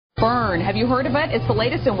Burn. Have you heard of it? It's the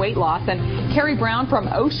latest in weight loss, and Kerry Brown from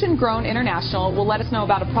Ocean Grown International will let us know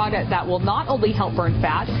about a product that will not only help burn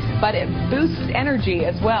fat, but it boosts energy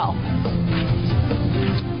as well.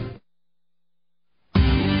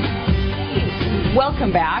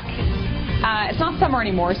 Welcome back. It's not summer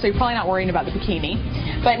anymore, so you're probably not worrying about the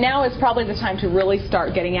bikini. But now is probably the time to really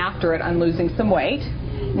start getting after it on losing some weight.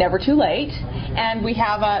 Never too late. And we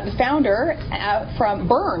have the founder from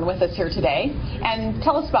Burn with us here today. And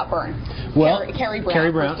tell us about Burn. Well, Kerry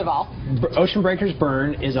Brown, first of all. OceanBreakers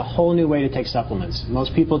BURN is a whole new way to take supplements.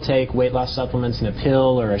 Most people take weight loss supplements in a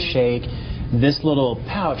pill or a shake. This little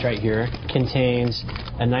pouch right here contains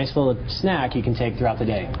a nice little snack you can take throughout the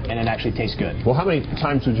day, and it actually tastes good. Well, how many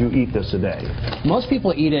times would you eat this a day? Most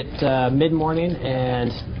people eat it mid-morning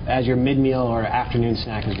and as your mid-meal or afternoon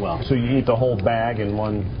snack as well. So you eat the whole bag in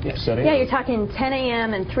one sitting? Yeah, you're talking 10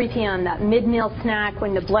 a.m. and 3 p.m., that mid-meal snack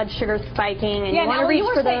when the blood sugar's spiking and you want to reach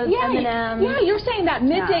for those M&Ms. Yeah, you're saying that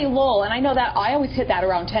midday lull, and I know that I always hit that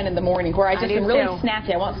around 10 in the morning where I just am really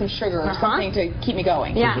snacky. I want some sugar or something to keep me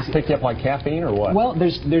going. Yeah. Does this pick you up like caffeine or what? Well,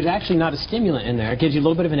 there's actually not a stimulant in there. It gives you a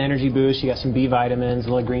little bit of an energy boost. You got some B vitamins, a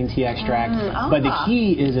little green tea extract. But the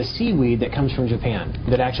key is a seaweed that comes from Japan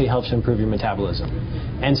that actually helps improve your metabolism.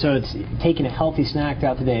 And so it's taking a healthy snack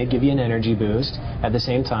throughout the day, give you an energy boost at the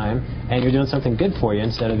same time, and you're doing something good for you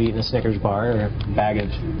instead of eating a Snickers bar or a bag of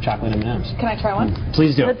chocolate M&Ms. Can I try one?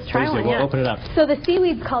 Please do. Let's try one. We'll open it up. So the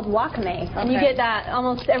seaweed's called wakame, and you get that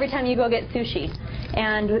almost every time you go get sushi.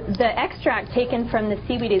 And the extract taken from the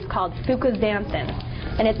seaweed is called fucoxanthin.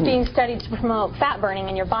 And it's being studied to promote fat burning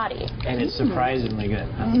in your body. And it's surprisingly good.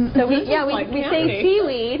 So we say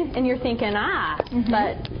seaweed, and you're thinking,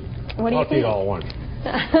 but what do you think? I'll eat all one.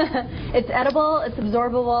 It's edible, it's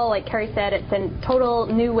absorbable, like Kerry said, it's a total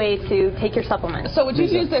new way to take your supplements. So would you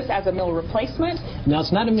use this as a meal replacement? No,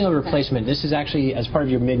 it's not a meal replacement. This is actually as part of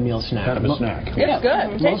your mid-meal snack. Kind of a snack. It's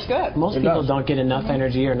good. It tastes good. Most people don't get enough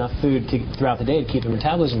energy or enough food throughout the day to keep their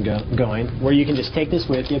metabolism going, where you can just take this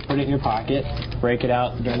with you, put it in your pocket, break it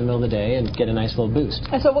out during the middle of the day, and get a nice little boost.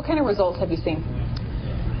 And so what kind of results have you seen?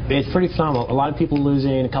 It's pretty phenomenal. A lot of people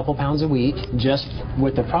losing a couple pounds a week just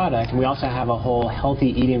with the product. We also have a whole healthy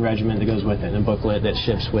eating regimen that goes with it, and a booklet that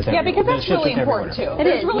ships with it. Yeah, because that's really important too.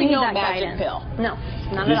 There's really no magic pill. No,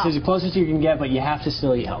 not at all. This is the closest you can get, but you have to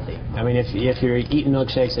still eat healthy. I mean, if you're eating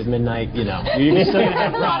milkshakes at midnight, you're still going to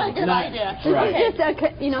have product. Good idea. This is just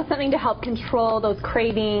something to help control those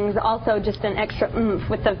cravings. Also, just an extra oomph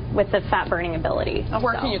with the fat burning ability.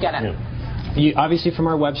 Where can you get it? You, obviously from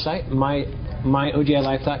our website,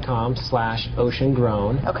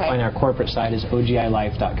 myogilife.com/oceangrown. And our corporate site is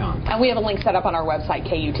ogilife.com. And we have a link set up on our website,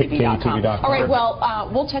 KUTV.com. All right, well,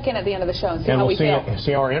 we'll check in at the end of the show and see how we feel.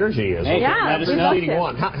 See how our energy is. Hey, eating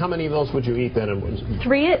one. How many of those would you eat then?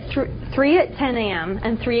 3 at 10 a.m.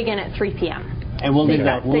 and 3 again at 3 p.m. And we'll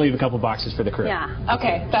leave a couple boxes for the crew. Yeah.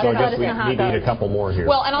 Okay. So I guess we need to eat a couple more here.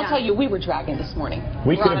 Well, and I'll tell you, we were dragging this morning.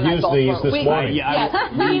 We could have used these this morning. Yes,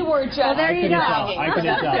 we were just there you go. I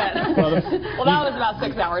couldn't tell. Well, that was about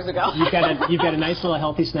 6 hours ago. You've got a nice little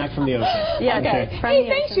healthy snack from the ocean. Yeah. Okay. Hey,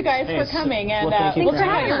 thanks you guys for coming, and we'll check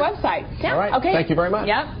out your website. All right. Okay. Thank you very much.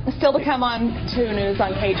 Yep. Still to come on 2 News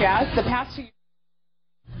on KJazz. The past 2 years.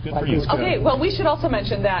 Good for you. Okay, well, we should also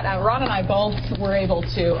mention that Ron and I both were able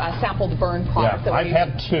to sample the Burn product. Yeah, I've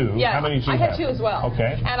had 2. Yeah, how many did you have? I had 2 as well.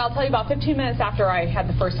 Okay. And I'll tell you, about 15 minutes after I had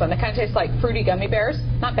the first one, they kind of taste like fruity gummy bears.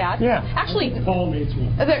 Not bad. Yeah. Actually,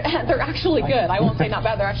 they're actually good. I won't say not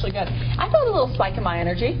bad. They're actually good. I felt a little spike in my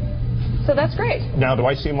energy, so that's great. Now, do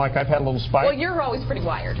I seem like I've had a little spike? Well, you're always pretty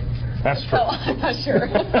wired. That's true. So I'm not sure.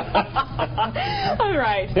 All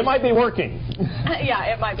right. It might be working. Yeah,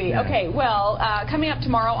 it might be. Okay, well, coming up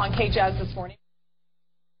tomorrow on KJazz this morning.